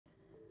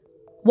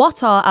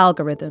What are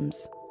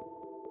algorithms?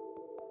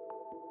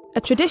 A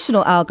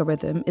traditional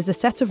algorithm is a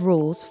set of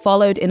rules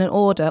followed in an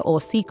order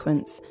or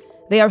sequence.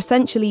 They are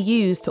essentially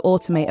used to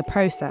automate a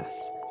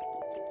process.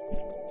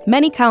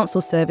 Many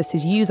council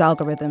services use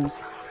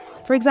algorithms.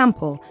 For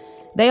example,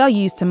 they are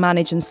used to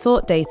manage and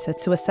sort data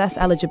to assess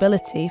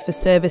eligibility for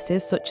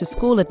services such as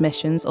school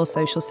admissions or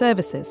social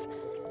services.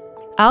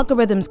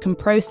 Algorithms can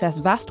process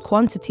vast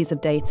quantities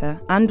of data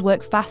and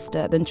work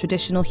faster than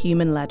traditional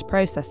human-led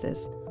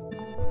processes.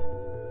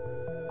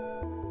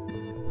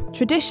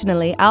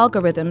 Traditionally,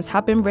 algorithms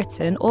have been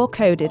written or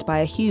coded by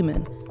a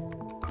human,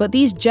 but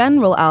these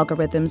general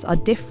algorithms are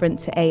different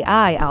to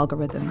AI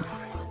algorithms.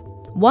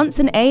 Once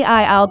an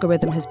AI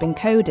algorithm has been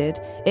coded,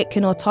 it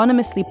can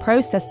autonomously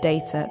process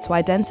data to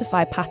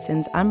identify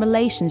patterns and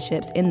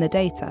relationships in the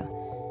data.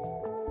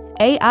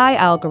 AI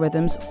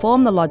algorithms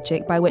form the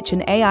logic by which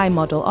an AI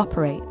model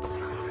operates.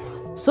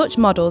 Such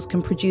models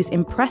can produce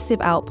impressive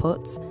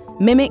outputs,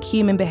 mimic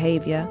human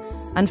behaviour,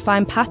 and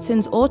find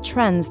patterns or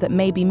trends that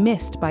may be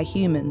missed by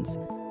humans.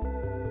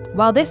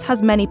 While this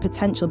has many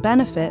potential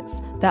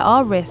benefits, there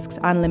are risks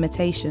and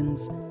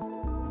limitations.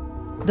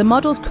 The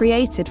models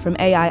created from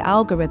AI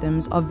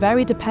algorithms are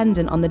very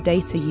dependent on the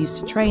data used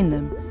to train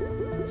them.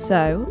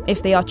 So,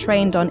 if they are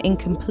trained on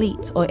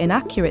incomplete or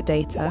inaccurate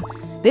data,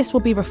 this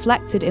will be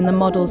reflected in the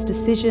model's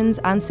decisions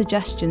and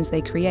suggestions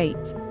they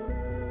create.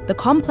 The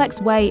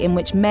complex way in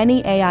which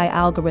many AI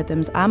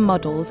algorithms and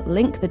models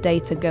link the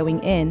data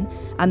going in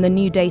and the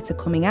new data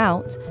coming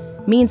out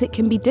means it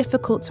can be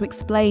difficult to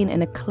explain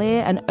in a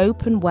clear and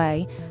open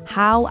way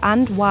how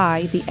and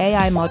why the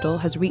AI model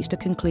has reached a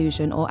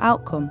conclusion or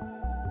outcome.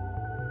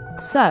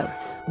 So,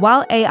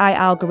 while AI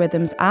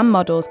algorithms and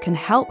models can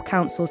help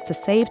councils to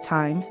save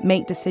time,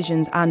 make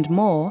decisions and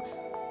more,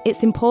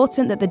 it's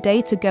important that the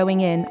data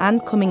going in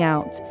and coming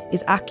out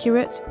is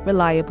accurate,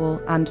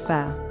 reliable and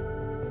fair.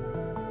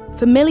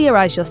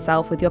 Familiarise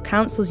yourself with your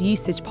council's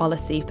usage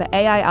policy for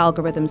AI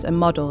algorithms and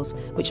models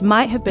which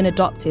might have been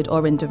adopted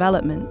or in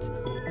development.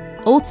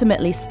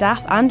 Ultimately,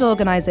 staff and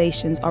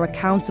organisations are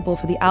accountable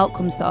for the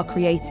outcomes that are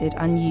created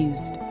and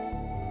used.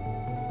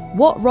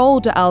 What role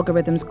do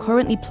algorithms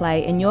currently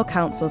play in your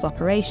council's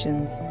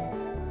operations?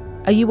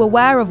 Are you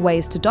aware of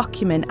ways to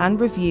document and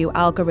review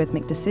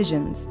algorithmic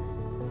decisions?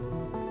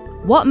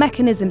 What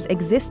mechanisms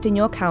exist in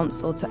your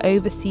council to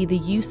oversee the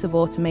use of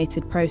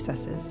automated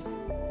processes?